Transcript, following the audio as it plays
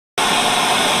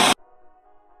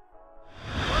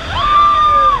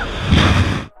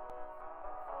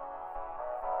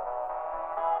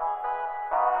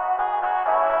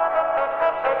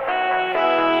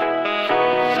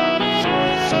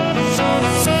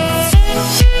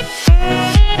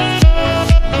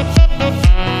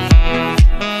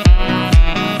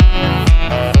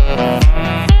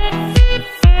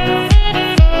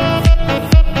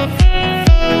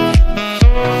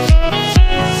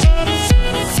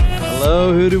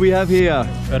So who do we have here?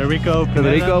 Federico.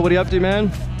 Federico, what are you up to, man?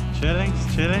 Chilling.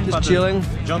 Just chilling.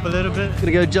 Jump a little bit.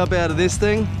 Gonna go jump out of this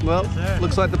thing. Well, Yes,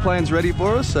 looks like the plane's ready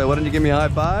for us, so why don't you give me a high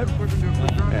five?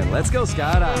 And let's go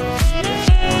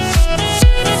skydiving.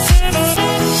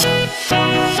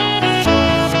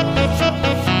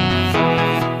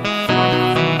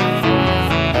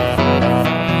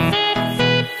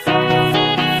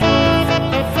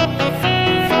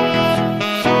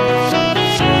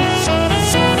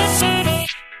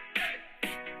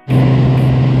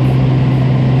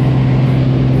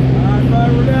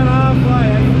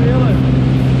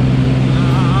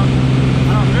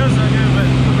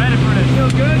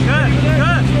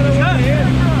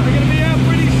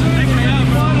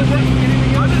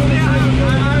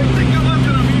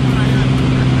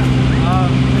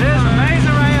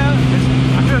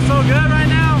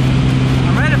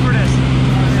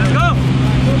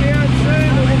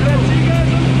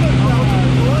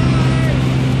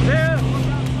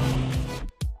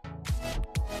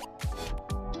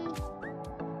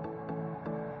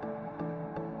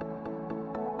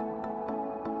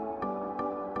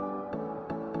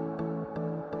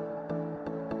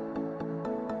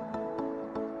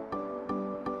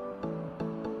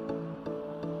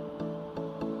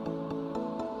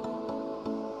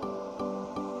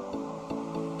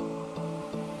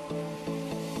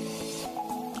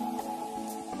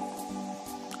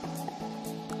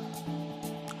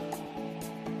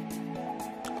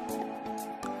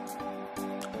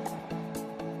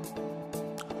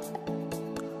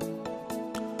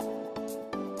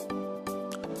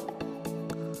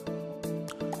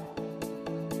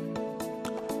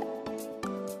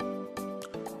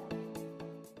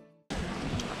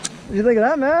 What do you think of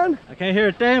that, man? I can't hear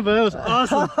a thing, but it was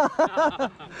awesome.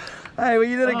 Hey, well,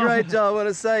 you did a great job. I want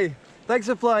to say thanks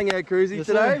for flying our cruisy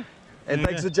today. Sir. And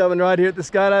thanks for jumping right here at the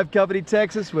Skydive Company,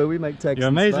 Texas, where we make Texas. You're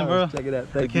amazing, bro. Check it out.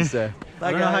 Thank you, sir.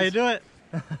 I don't know how you do it.